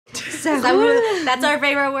That's our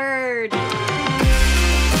favorite word.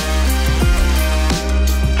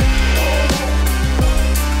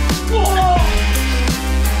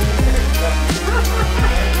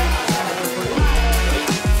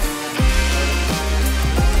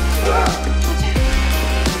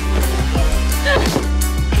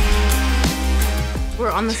 We're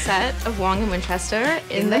on the set of Wong and Winchester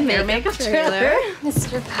in the hair makeup trailer.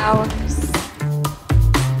 Mr. Powers.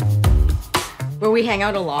 Where we hang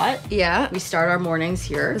out a lot. Yeah. We start our mornings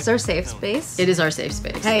here. It's our safe space. It is our safe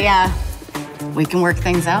space. Hey, yeah. We can work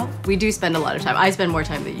things out. We do spend a lot of time. I spend more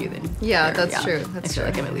time than you then. Yeah, that's true. That's I feel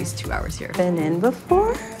like I'm at least 2 hours here. Been in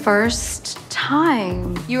before? First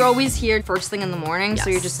time. You're always here first thing in the morning, so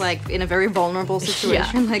you're just like in a very vulnerable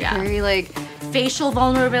situation, very like facial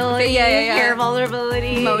vulnerability, hair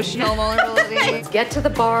vulnerability, emotional vulnerability. Get to the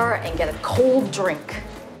bar and get a cold drink.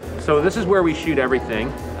 So this is where we shoot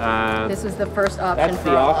everything. This is the first option That's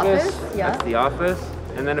for the our office. Yeah. That's the office.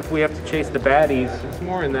 And then if we have to chase the baddies, it's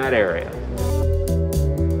more in that area.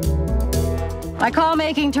 My call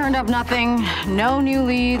making turned up nothing. No new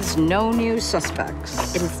leads, no new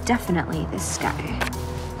suspects. It is definitely this guy.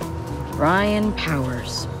 Ryan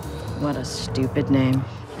Powers. What a stupid name.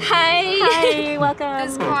 Hi. Hi, welcome.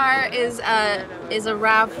 This car is a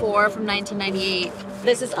RAV4 from 1998.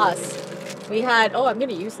 This is us. We had, I'm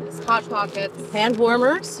gonna use this. Hot Pockets. Hand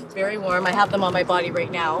warmers, very warm. I have them on my body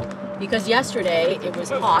right now because yesterday it was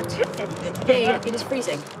hot and today it is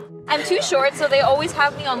freezing. I'm too short, so they always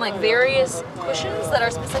have me on like various cushions that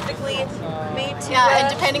are specifically made to. Yeah, and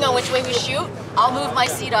depending on which way we shoot, I'll move my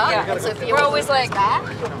seat up. Yeah. And Sophia We're will always move like back,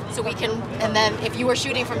 so we can. And then if you were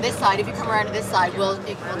shooting from this side, if you come around to this side, we'll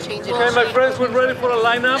change it. Okay, my friends, we're ready for a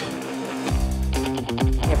lineup.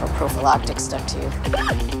 Here for prophylactic stuff too.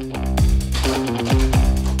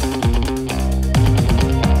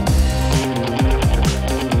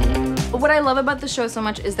 What I love about the show so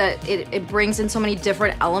much is that it brings in so many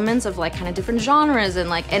different elements of like kind of different genres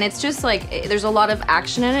and it's just like there's a lot of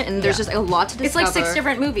action in it and there's just a lot to discover. It's like 6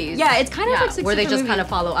 different movies. Yeah, it's kind of like 6 where they different just kind movies. of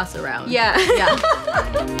follow us around. Yeah.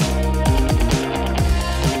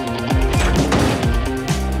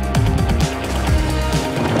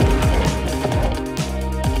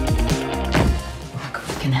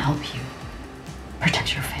 We can help you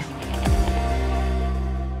protect your family.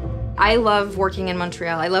 I love working in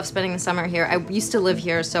Montreal. I love spending the summer here. I used to live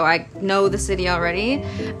here, so I know the city already,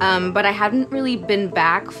 but I hadn't really been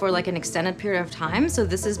back for like an extended period of time, so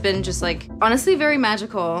this has been just like, honestly, very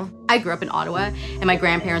magical. I grew up in Ottawa and my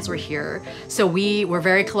grandparents were here, so we were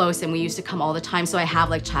very close and we used to come all the time, so I have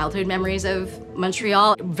like childhood memories of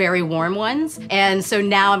Montreal, very warm ones. And so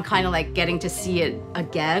now I'm kind of like getting to see it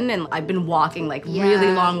again, and I've been walking like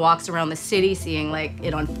really long walks around the city, seeing like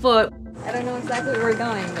it on foot. I don't know exactly where we're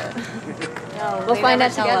going, but No, we'll find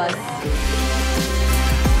out tell together. us.